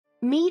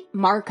Meet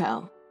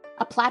Marco,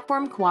 a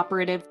platform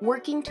cooperative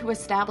working to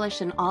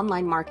establish an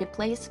online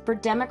marketplace for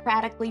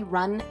democratically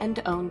run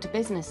and owned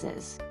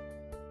businesses.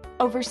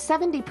 Over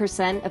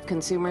 70% of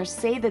consumers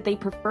say that they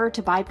prefer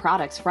to buy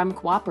products from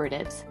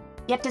cooperatives.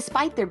 Yet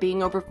despite there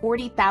being over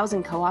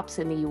 40,000 co-ops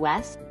in the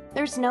US,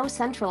 there's no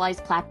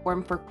centralized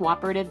platform for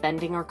cooperative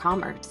vending or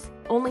commerce,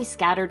 only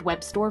scattered web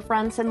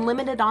storefronts and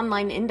limited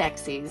online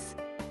indexes.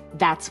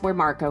 That's where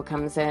Marco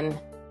comes in.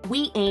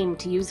 We aim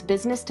to use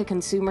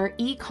business-to-consumer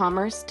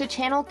e-commerce to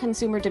channel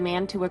consumer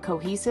demand to a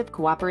cohesive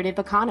cooperative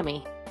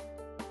economy.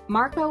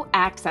 Marco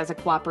acts as a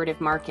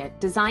cooperative market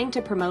designed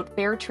to promote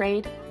fair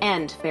trade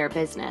and fair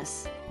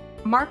business.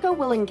 Marco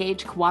will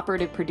engage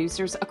cooperative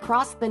producers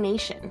across the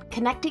nation,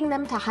 connecting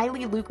them to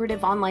highly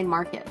lucrative online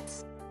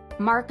markets.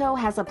 Marco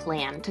has a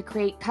plan to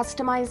create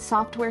customized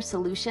software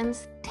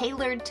solutions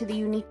tailored to the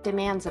unique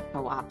demands of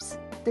co-ops.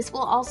 This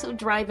will also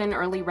drive in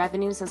early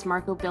revenues as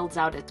Marco builds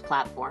out its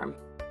platform.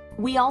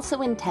 We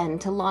also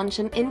intend to launch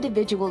an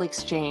individual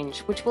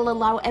exchange, which will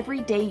allow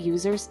everyday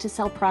users to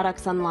sell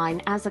products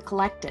online as a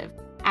collective.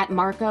 At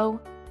Marco,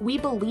 we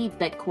believe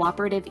that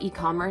cooperative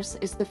e-commerce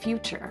is the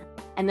future,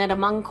 and that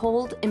among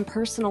cold,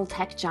 impersonal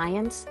tech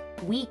giants,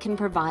 we can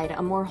provide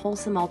a more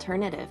wholesome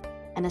alternative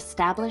and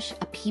establish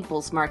a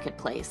people's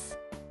marketplace.